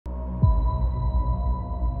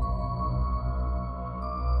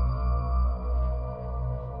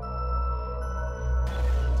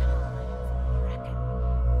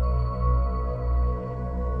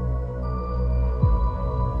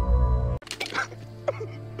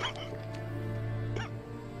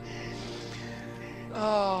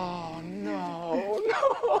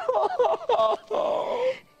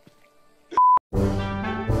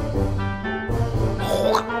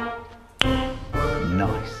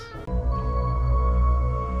Nice.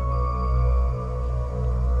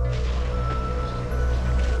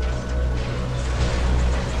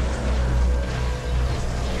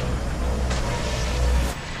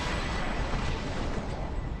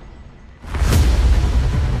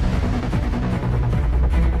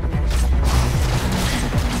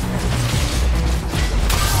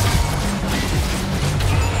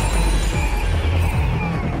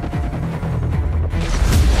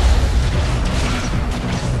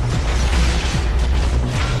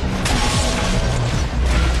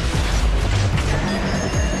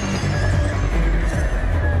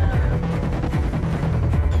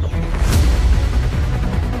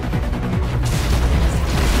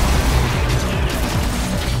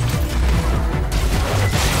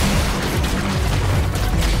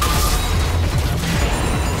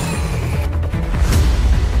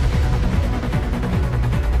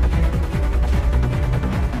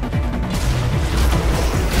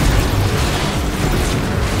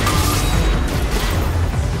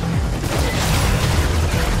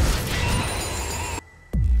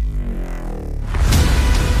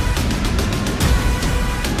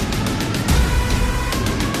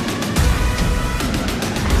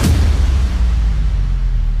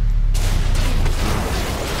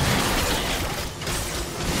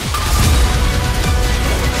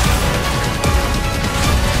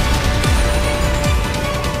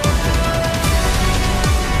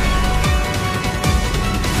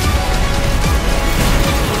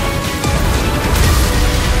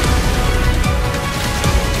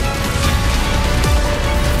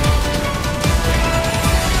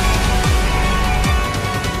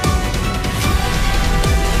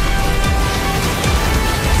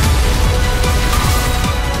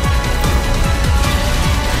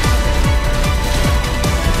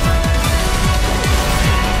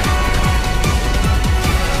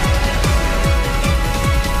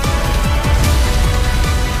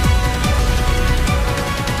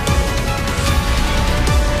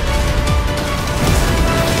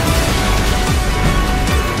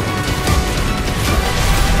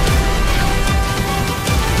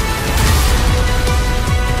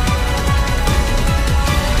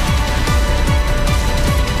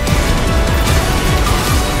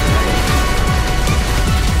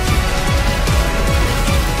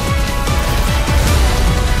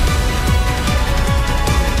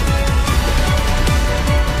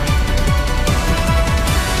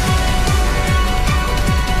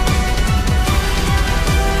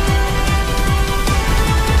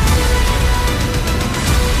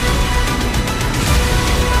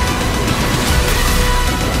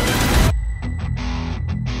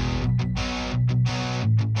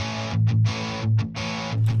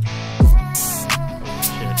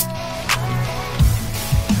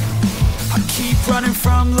 running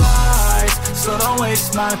from lies, so don't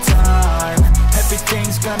waste my time.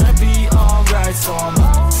 Everything's gonna be alright, so I'm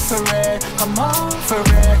on for it, I'm on for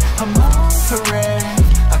it, I'm on for it.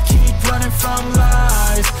 I keep running from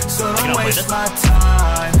lies, so don't waste my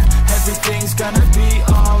time. Everything's gonna be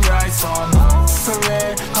alright, so I'm on for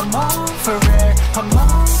it, I'm on for it, I'm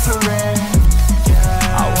on for it.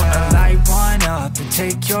 I wanna light one up and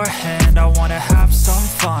take your hand. I wanna have some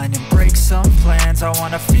fun and break some plans. I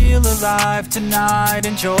wanna feel alive tonight,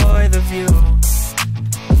 enjoy the view.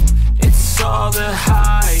 It's all the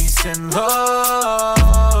highs and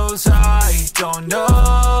lows. I don't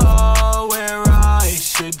know where I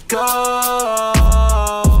should go.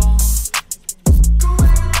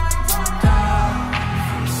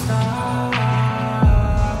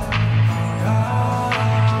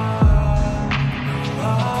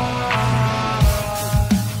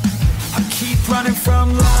 Running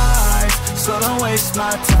from lies, so don't waste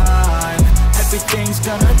my time. Everything's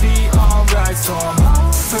gonna be alright, so I'm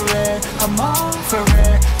on for it, I'm on for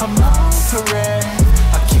it, I'm on for it.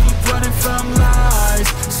 I keep running from lies,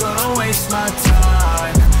 so don't waste my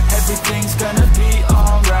time. Everything's gonna be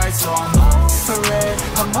alright, so I'm on for it,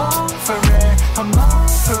 I'm on for it, I'm on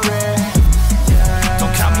for it. Yeah.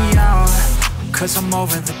 Don't count me out, cause I'm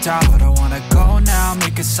over the doubt. I wanna go now,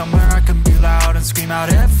 make it somewhere I can be loud and scream out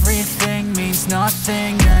everything means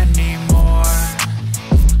nothing anymore.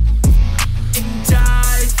 And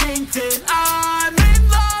I think that I'm in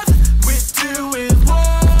love with doing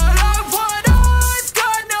what I want. I've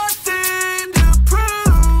got nothing to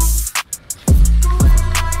prove.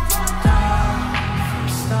 Nice, not bad.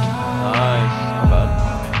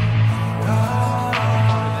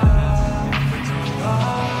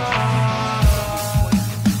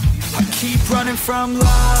 Keep running from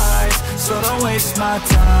lies, so don't waste my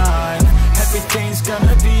time. Everything's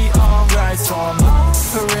gonna be alright, so I'm all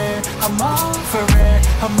for it, I'm all for it,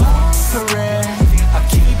 I'm all for it. I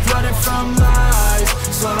keep running from lies,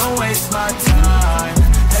 so don't waste my time.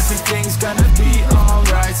 Everything's gonna be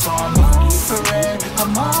alright, so I'm all for it,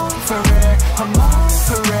 I'm all for it, I'm all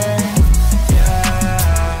for it, yeah.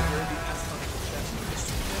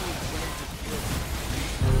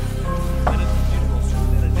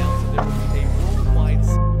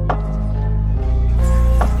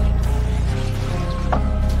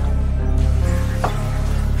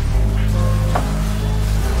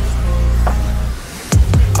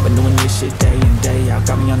 Shit day in, day out,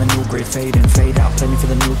 got me on the new grid, fade in, fade out. Play me for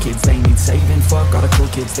the new kids, they need saving. Fuck all the cool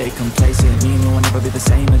kids, they complacent. Me and you will never be the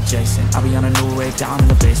same adjacent. I'll be on a new wave down in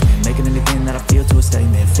the basement, making anything that I feel to a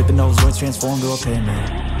statement. Flipping those words, transform to a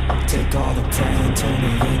payment. Take all the pain, turn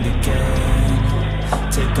it into gain.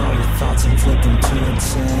 Take all your thoughts and flip them to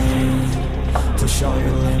insane. Push all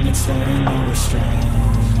your limits, there ain't no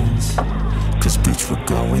restraints. Cause bitch, we're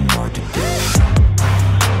going hard today.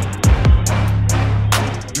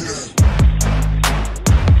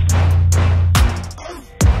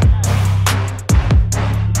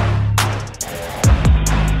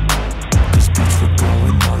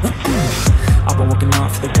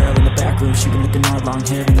 She been looking hard, long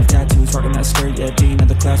hair and the tattoos, rocking that skirt, yeah, dean of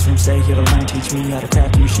the classroom, stay here to learn, teach me how to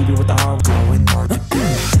crack you, she be with the hard, going hard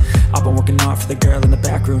again. I've been working hard for the girl in the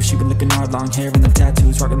back room, she been looking hard, long hair and the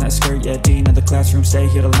tattoos, rocking that skirt, yeah, dean of the classroom, stay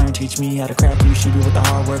here to learn, teach me how to crack you, she be with the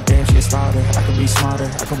hard work, damn, she a starter, I could be smarter,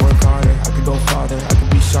 I could work harder, I could go farther, I could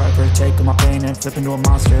be sharper, take all my pain and flip into a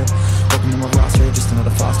monster, open in my roster, just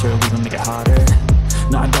another foster, we gon' make it harder.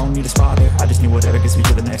 No, I don't need a spotter, I just need whatever gets me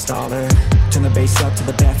to the next dollar. Turn the bass up to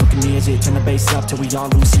the back, fucking ears it. Turn the bass up till we all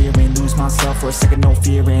lose hearing. Lose myself for a second, no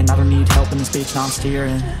fearing. I don't need help in this bitch, now I'm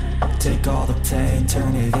steering. Take all the pain,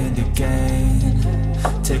 turn it into gain.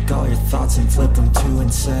 Take all your thoughts and flip them to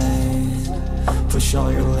insane. Push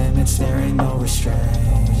all your limits, there ain't no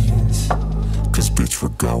restraints. Cause bitch, we're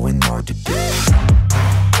going hard today.